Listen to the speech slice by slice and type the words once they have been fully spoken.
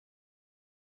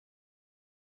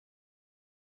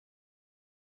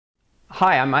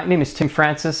Hi, my name is Tim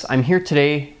Francis. I'm here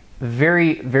today,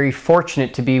 very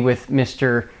fortunate to be with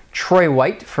Mr. Troy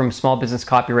White from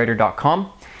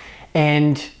smallbusinesscopywriter.com.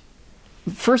 And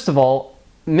first of all,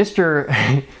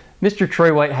 Mr.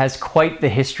 Troy White has quite the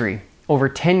history. Over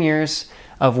 10 years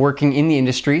of working in the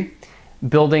industry,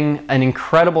 building an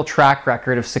incredible track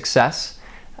record of success.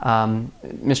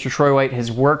 Mr. Troy White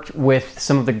has worked with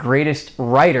some of the greatest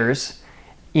writers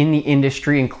in the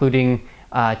industry, including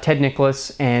Ted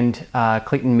Nicholas and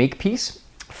Clayton Makepeace.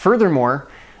 Furthermore,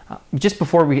 just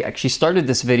before we actually started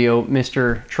this video,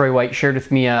 Mr. Troy White shared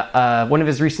with me one of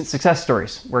his recent success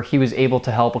stories where he was able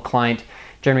to help a client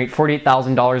generate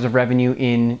 $48,000 of revenue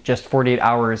in just 48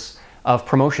 hours of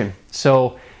promotion.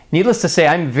 So needless to say,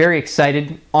 I'm very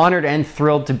excited, honored, and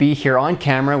thrilled to be here on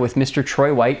camera with Mr.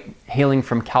 Troy White, hailing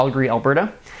from Calgary,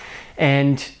 Alberta.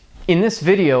 And in this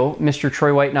video, Mr.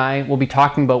 Troy White and I will be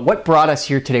talking about what brought us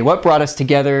here today, what brought us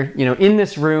together, in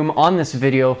this room, on this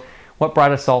video, what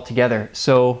brought us all together.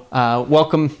 So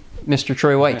welcome, Mr.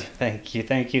 Troy White. Thank you.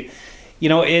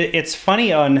 It's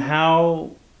funny on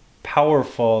how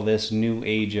powerful this new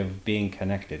age of being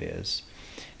connected is.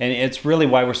 And it's really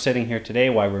why we're sitting here today,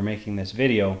 why we're making this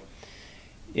video.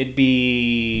 It'd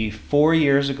be 4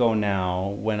 years ago now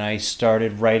when I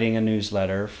started writing a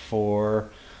newsletter for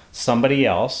somebody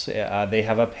else. They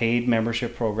have a paid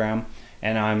membership program,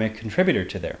 and I'm a contributor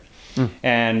to there.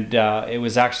 And it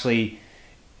was actually,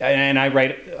 and I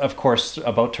write, of course,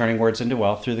 about turning words into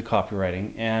wealth through the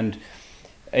copywriting. And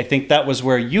I think that was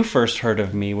where you first heard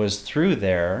of me, was through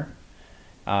there.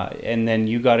 And then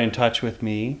you got in touch with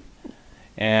me,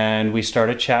 and we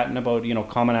started chatting about,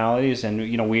 commonalities, and,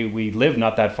 we live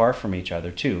not that far from each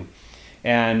other too.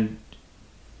 And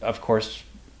of course,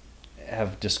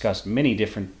 have discussed many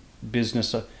different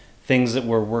business things that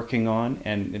we're working on,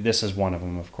 and this is one of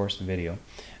them, of course, the video.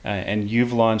 And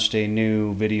you've launched a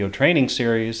new video training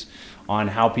series on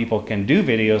how people can do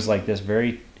videos like this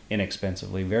very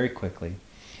inexpensively, very quickly.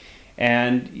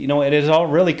 And it has all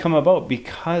really come about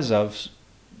because of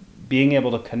being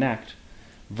able to connect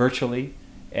virtually,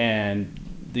 and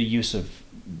the use of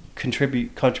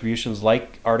contributions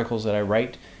like articles that I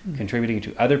write, contributing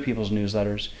to other people's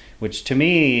newsletters, which to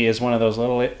me is one of those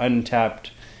little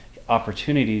untapped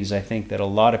opportunities I think that a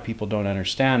lot of people don't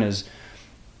understand. Is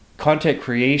content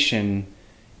creation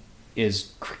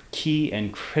is key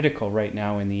and critical right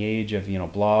now in the age of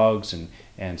blogs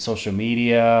and social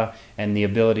media, and the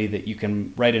ability that you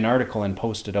can write an article and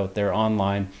post it out there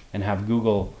online and have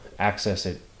Google access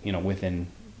it within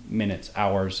minutes,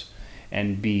 hours,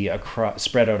 and be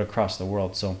spread out across the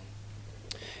world. So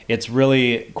it's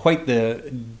really quite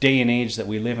the day and age that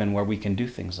we live in where we can do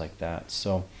things like that.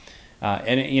 So,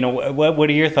 what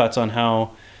are your thoughts on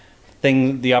how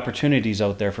the opportunities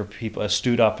out there for people,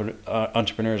 astute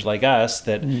entrepreneurs like us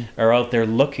that are out there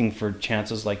looking for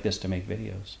chances like this to make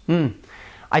videos?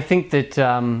 I think that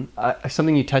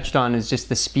something you touched on is just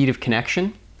the speed of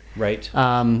connection. Right.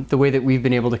 The way that we've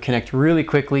been able to connect really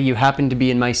quickly. You happened to be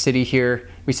in my city here.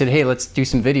 We said, hey, let's do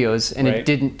some videos. And It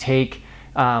didn't take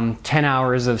 10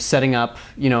 hours of setting up,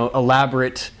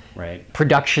 elaborate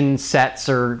production sets,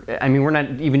 or, we're not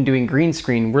even doing green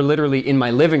screen. We're literally in my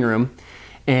living room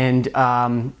and,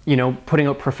 putting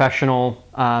out professional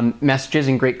messages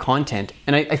and great content.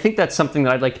 And I think that's something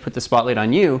that I'd like to put the spotlight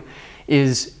on you,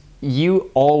 is you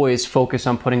always focus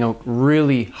on putting out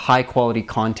really high quality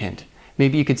content.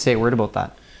 Maybe you could say a word about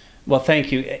that. Well,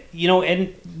 thank you.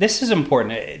 And this is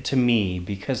important to me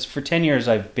because for 10 years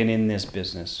I've been in this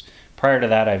business. Prior to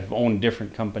that, I've owned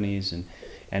different companies and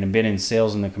have been in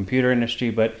sales in the computer industry.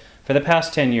 But for the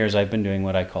past 10 years, I've been doing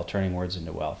what I call turning words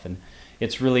into wealth. And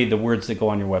it's really the words that go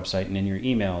on your website and in your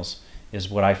emails is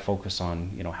what I focus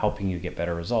on, helping you get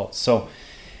better results. So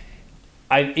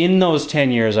in those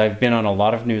 10 years, I've been on a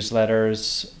lot of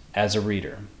newsletters as a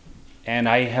reader. And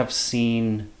I have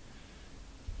seen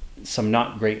some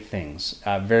not great things,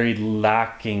 very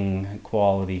lacking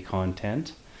quality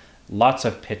content, lots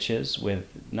of pitches with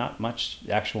not much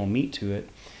actual meat to it.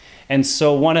 And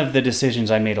so one of the decisions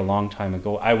I made a long time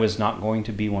ago, I was not going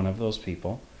to be one of those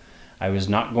people. I was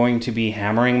not going to be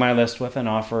hammering my list with an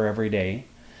offer every day.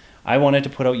 I wanted to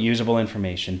put out usable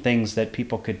information, things that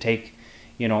people could take,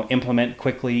 implement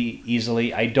quickly,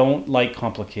 easily. I don't like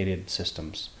complicated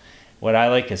systems. What I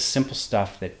like is simple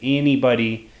stuff that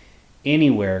anybody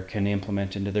anywhere can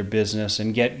implement into their business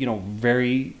and get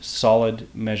very solid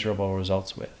measurable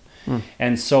results with.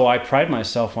 And so I pride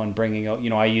myself on bringing out,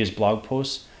 I use blog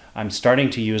posts. I'm starting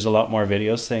to use a lot more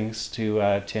videos thanks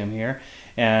to Tim here,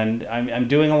 and I'm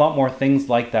doing a lot more things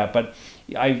like that. But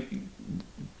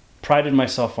prided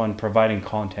myself on providing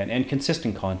content, and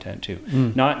consistent content too,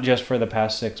 not just for the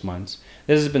past 6 months.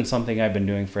 This has been something I've been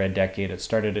doing for a decade. It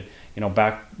started,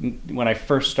 back when I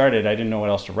first started, I didn't know what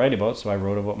else to write about, so I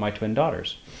wrote about my twin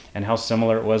daughters and how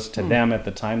similar it was to them at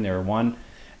the time. They were one,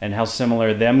 and how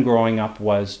similar them growing up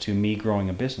was to me growing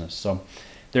a business. So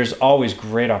there's always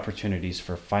great opportunities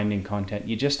for finding content.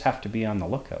 You just have to be on the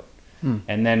lookout.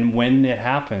 And then when it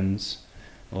happens,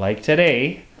 like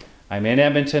today, I'm in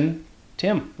Edmonton.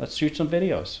 Tim, let's shoot some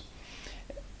videos.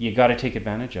 You got to take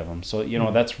advantage of them. So,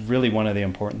 that's really one of the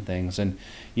important things. And,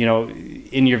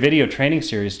 in your video training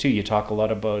series too, you talk a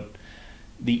lot about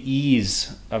the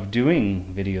ease of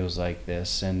doing videos like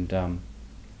this. And,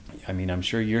 I'm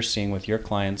sure you're seeing with your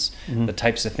clients the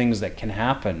types of things that can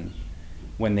happen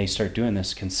when they start doing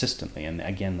this consistently. And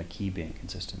again, the key being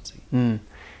consistency.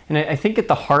 And I think at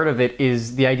the heart of it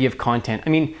is the idea of content.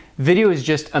 Video is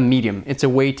just a medium. It's a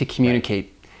way to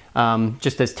communicate,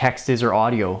 just as text is or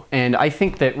audio. And I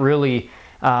think that really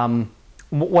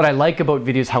what I like about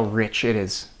video is how rich it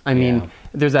is.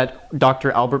 There's that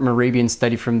Dr. Albert Mehrabian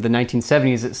study from the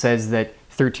 1970s that says that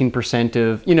 13%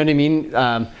 of,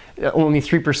 only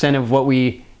 3% of what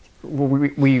we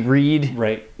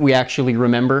read, we actually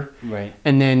remember.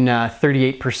 And then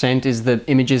 38% is the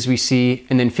images we see,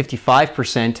 and then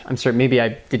 55%, I'm sorry, maybe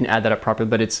I didn't add that up properly,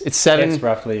 but it's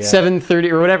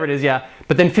 730 or whatever it is,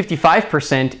 But then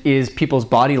 55% is people's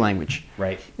body language.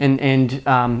 And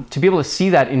to be able to see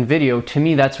that in video, to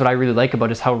me, that's what I really like about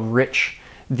it, is how rich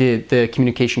the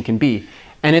communication can be.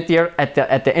 And at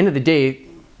the end of the day,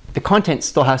 the content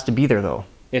still has to be there, though.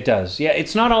 It does. Yeah,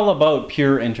 it's not all about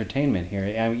pure entertainment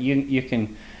here. You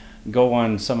can go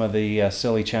on some of the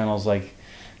silly channels like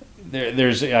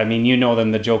there's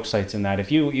them, the joke sites and that. If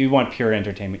you want pure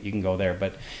entertainment, you can go there.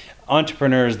 But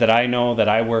entrepreneurs that I know, that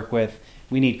I work with,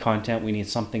 we need content. We need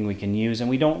something we can use, and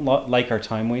we don't like our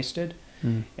time wasted.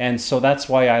 And so that's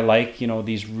why I like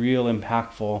these real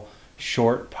impactful,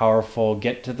 short, powerful,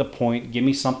 get to the point, give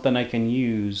me something I can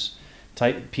use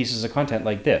type pieces of content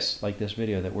like this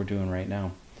video that we're doing right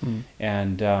now.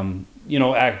 And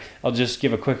I'll just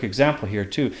give a quick example here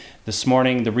too. This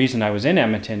morning, the reason I was in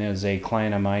Edmonton is a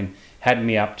client of mine had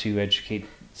me up to educate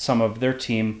some of their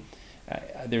team.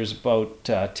 There's about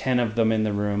 10 of them in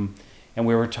the room, and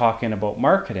we were talking about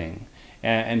marketing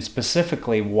and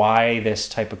specifically why this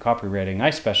type of copywriting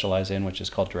I specialize in, which is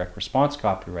called direct response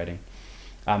copywriting.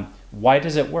 Why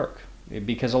does it work?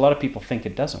 Because a lot of people think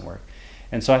it doesn't work.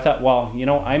 And so I thought, well,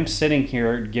 I'm sitting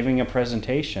here giving a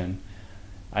presentation.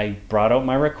 I brought out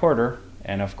my recorder,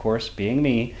 and of course, being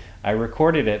me, I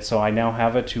recorded it. So I now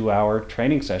have a 2-hour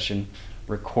training session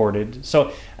recorded.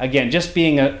 So again, just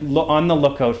being on the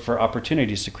lookout for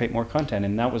opportunities to create more content.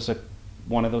 And that was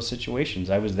one of those situations.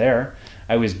 I was there.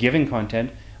 I was giving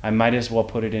content. I might as well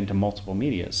put it into multiple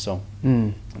medias. So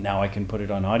now I can put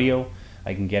it on audio.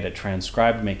 I can get it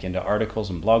transcribed, make it into articles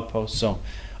and blog posts. So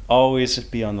always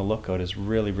be on the lookout is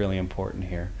really, really important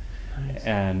here. Nice.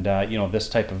 And this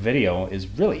type of video is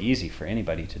really easy for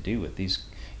anybody to do with these,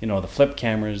 the flip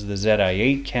cameras, the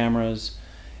ZI-8 cameras,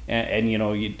 and you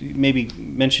maybe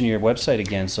mention your website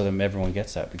again so that everyone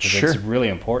gets that, because it's really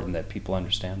important that people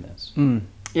understand this.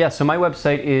 Yeah, so my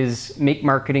website is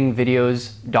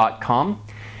makemarketingvideos.com,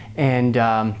 and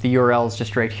the URL is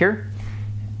just right here.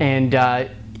 And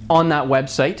on that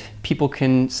website, people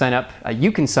can sign up.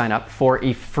 You can sign up for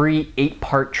a free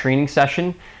 8-part training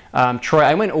session. Troy,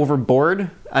 I went overboard.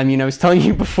 I was telling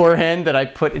you beforehand that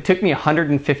it took me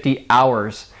 150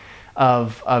 hours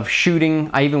of shooting.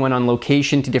 I even went on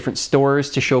location to different stores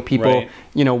to show people,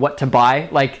 what to buy.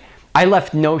 Like, I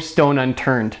left no stone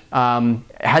unturned.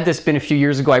 Had this been a few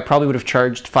years ago, I probably would have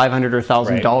charged $500 or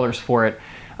 $1,000 for it.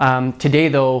 Today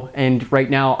though, and right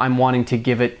now, I'm wanting to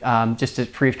give it just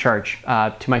free of charge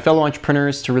to my fellow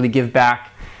entrepreneurs, to really give back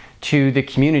to the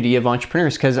community of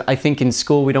entrepreneurs, because I think in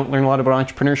school we don't learn a lot about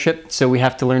entrepreneurship, so we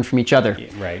have to learn from each other.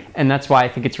 And that's why I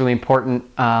think it's really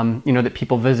important that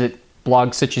people visit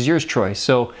blogs such as yours, Troy.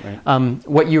 So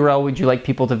what URL would you like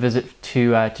people to visit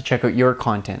to check out your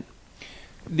content?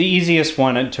 The easiest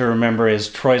one to remember is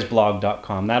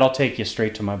troysblog.com. That'll take you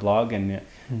straight to my blog, and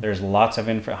there's lots of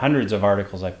hundreds of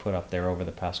articles I put up there over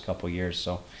the past couple of years.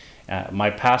 So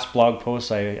my past blog posts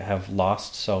I have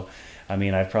lost. So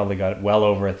I've probably got well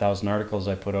over 1,000 articles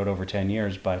I put out over 10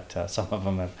 years, but some of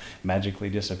them have magically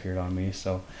disappeared on me.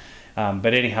 So,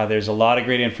 but anyhow, there's a lot of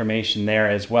great information there,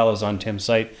 as well as on Tim's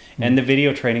site. And the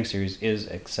video training series is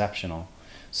exceptional.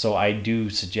 So I do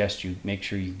suggest you make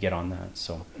sure you get on that.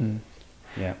 So,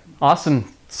 yeah.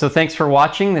 Awesome. So thanks for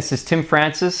watching. This is Tim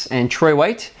Francis and Troy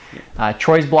White.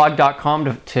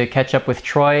 troysblog.com to catch up with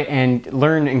Troy and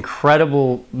learn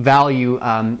incredible value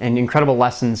and incredible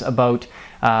lessons about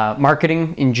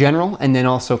marketing in general, and then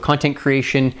also content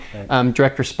creation,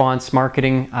 direct response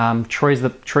marketing. Troy's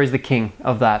the king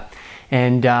of that.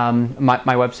 And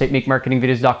my website,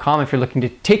 makemarketingvideos.com, if you're looking to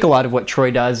take a lot of what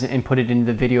Troy does and put it into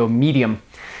the video medium.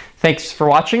 Thanks for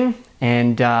watching,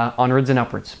 and onwards and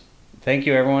upwards. Thank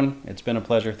you, everyone. It's been a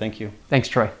pleasure. Thank you. Thanks,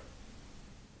 Troy.